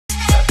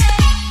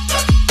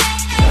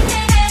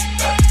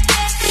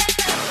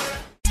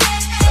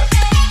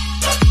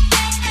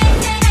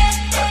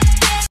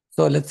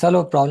So let's solve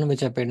a problem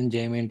which appeared in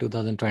JEE MAIN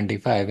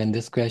 2025. In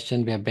this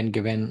question, we have been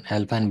given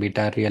alpha and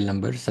beta are real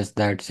numbers such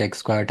that sec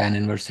square tan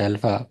inverse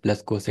alpha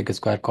plus cosec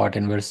square cot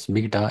inverse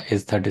beta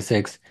is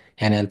 36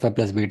 and alpha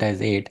plus beta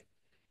is 8.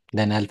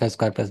 Then alpha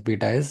square plus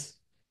beta is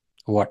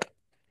what?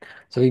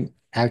 So we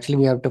have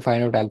to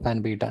find out alpha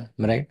and beta,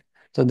 right?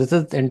 So this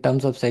is in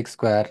terms of sec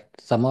square.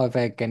 Somehow if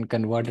I can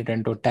convert it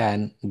into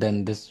tan,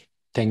 then this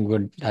thing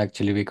would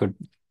actually we could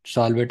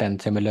solve it.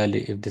 And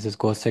similarly, if this is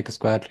cosec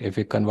square, if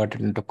we convert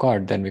it into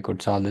cot, then we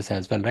could solve this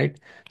as well, right?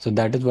 So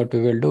that is what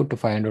we will do to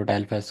find out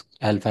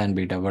alpha and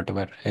beta,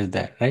 whatever is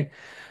there, right?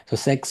 So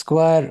sec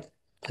square,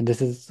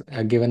 this is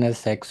given as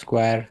sec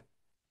square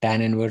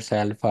tan inverse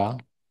alpha,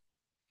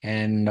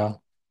 and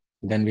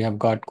then we have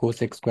got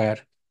cosec square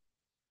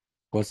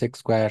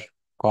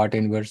cot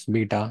inverse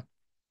beta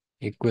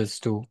equals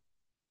to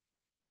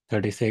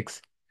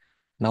 36.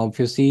 Now, if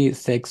you see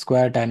sec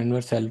square tan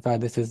inverse alpha,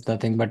 this is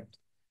nothing but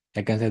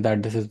I can say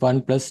that this is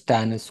 1 plus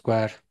tan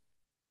square,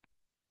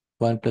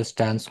 1 plus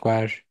tan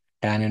square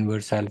tan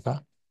inverse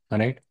alpha, all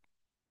right?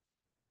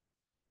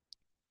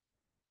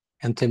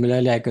 And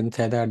similarly, I can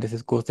say that this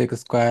is cosec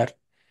square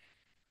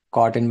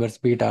cot inverse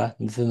beta.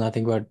 This is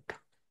nothing but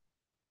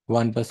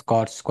 1 plus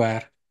cot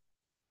square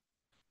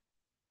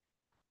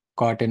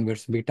cot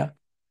inverse beta.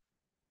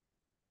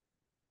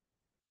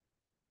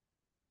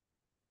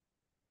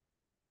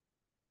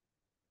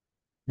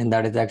 And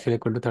that is actually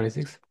equal to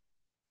 36.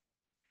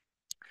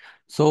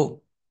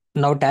 So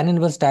now tan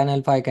inverse tan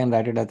alpha, I can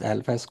write it as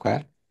alpha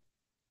square.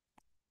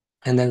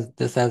 And then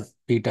this as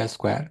beta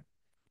square.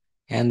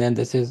 And then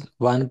this is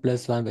 1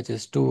 plus 1, which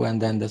is 2,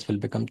 and then this will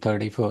become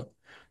 34.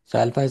 So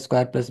alpha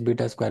square plus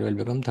beta square will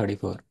become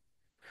 34.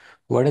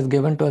 What is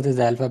given to us is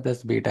alpha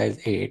plus beta is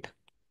 8,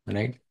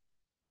 right?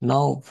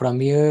 Now from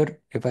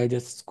here, if I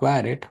just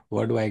square it,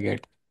 what do I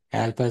get?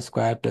 Alpha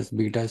square plus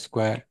beta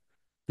square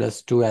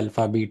plus 2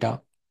 alpha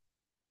beta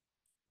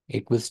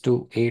equals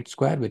to 8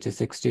 square, which is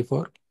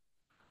 64.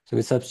 So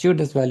we substitute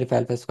this value of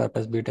alpha square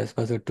plus beta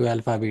square, so 2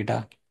 alpha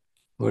beta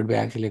would be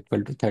actually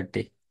equal to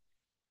 30.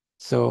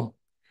 So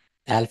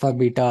alpha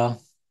beta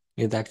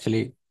is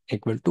actually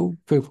equal to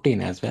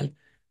 15 as well.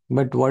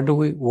 But what do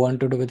we want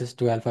to do with this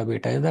 2 alpha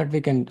beta is that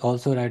we can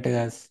also write it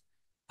as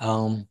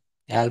um,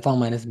 alpha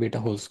minus beta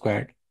whole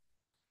squared.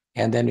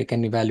 And then we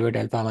can evaluate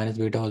alpha minus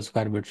beta whole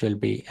squared, which will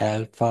be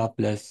alpha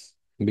plus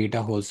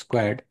beta whole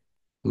squared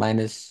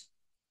minus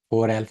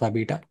 4 alpha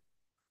beta.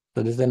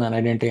 So this is an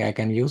identity I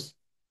can use.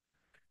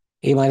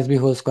 A minus b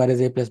whole square is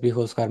a plus b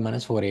whole square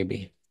minus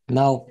 4ab.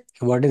 Now,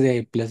 what is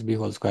a plus b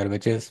whole square,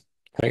 which is,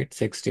 right,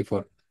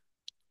 64.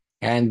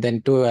 And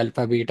then 2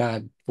 alpha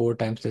beta, 4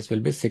 times this will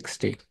be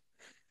 60.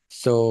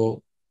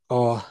 So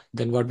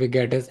then what we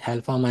get is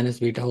alpha minus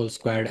beta whole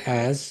squared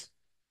as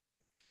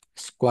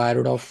square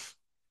root of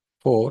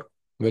 4,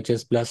 which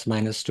is plus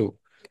minus 2.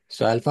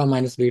 So alpha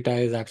minus beta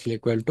is actually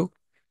equal to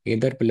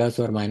either plus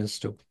or minus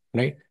 2,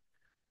 right?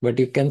 But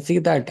you can see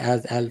that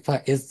as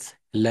alpha is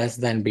less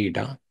than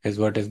beta is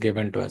what is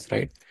given to us,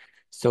 right?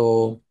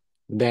 So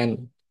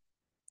then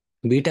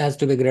beta has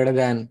to be greater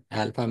than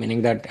alpha,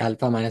 meaning that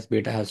alpha minus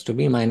beta has to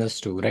be minus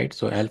 2, right?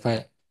 So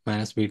alpha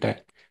minus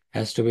beta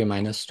has to be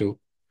minus 2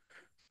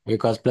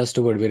 because plus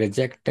 2 would be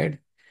rejected,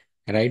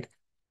 right?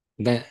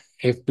 Then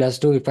if plus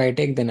 2 if I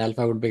take, then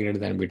alpha would be greater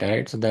than beta,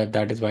 right? So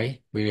that is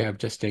why we have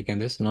just taken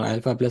this. Now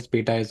alpha plus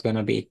beta is going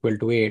to be equal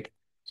to 8.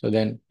 So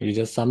then you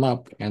just sum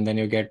up and then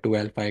you get 2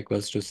 alpha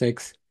equals to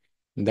 6.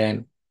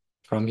 Then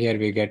from here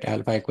we get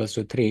alpha equals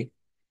to 3.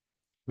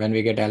 When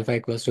we get alpha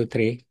equals to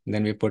 3,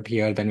 then we put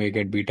here, then we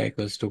get beta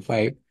equals to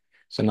 5.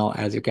 So now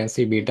as you can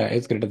see, beta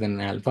is greater than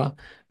alpha.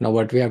 Now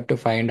what we have to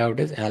find out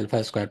is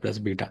alpha square plus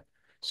beta.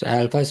 So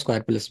alpha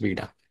square plus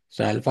beta.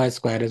 So alpha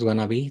square is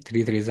gonna be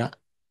 3 3s are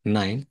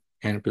 9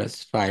 and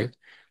plus 5.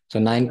 So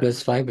 9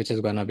 plus 5, which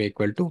is gonna be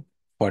equal to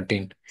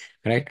 14,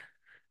 right?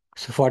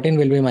 So 14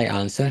 will be my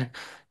answer,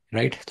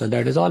 right? So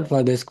that is all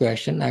for this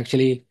question.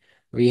 Actually,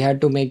 we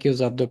had to make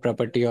use of the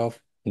property of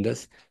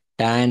this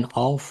tan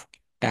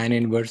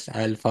inverse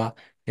alpha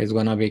is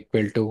gonna be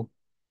equal to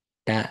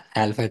tan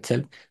alpha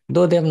itself.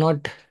 Though they have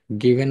not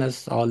given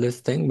us all this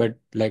thing, but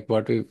like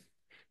what we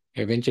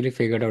eventually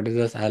figured out is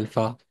this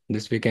alpha.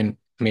 This we can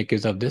make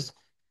use of this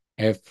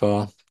if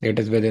it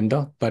is within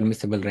the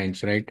permissible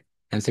range, right?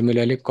 And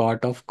similarly,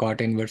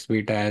 cot inverse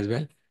beta as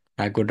well.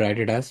 I could write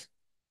it as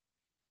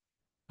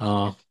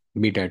uh,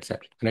 beta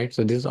itself, right?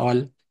 So this is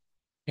all.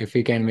 If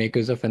we can make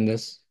use of in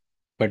this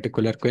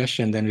particular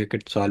question, then we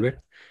could solve it.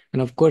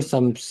 And of course,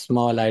 some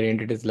small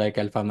identities like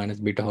alpha minus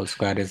beta whole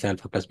square is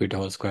alpha plus beta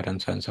whole square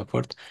and so on and so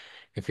forth.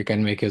 If you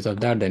can make use of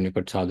that, then you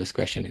could solve this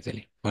question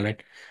easily. All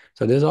right.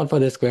 So this is all for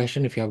this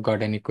question. If you have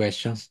got any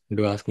questions,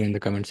 do ask me in the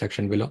comment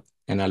section below,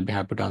 and I'll be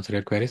happy to answer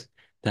your queries.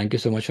 Thank you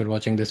so much for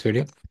watching this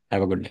video.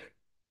 Have a good day.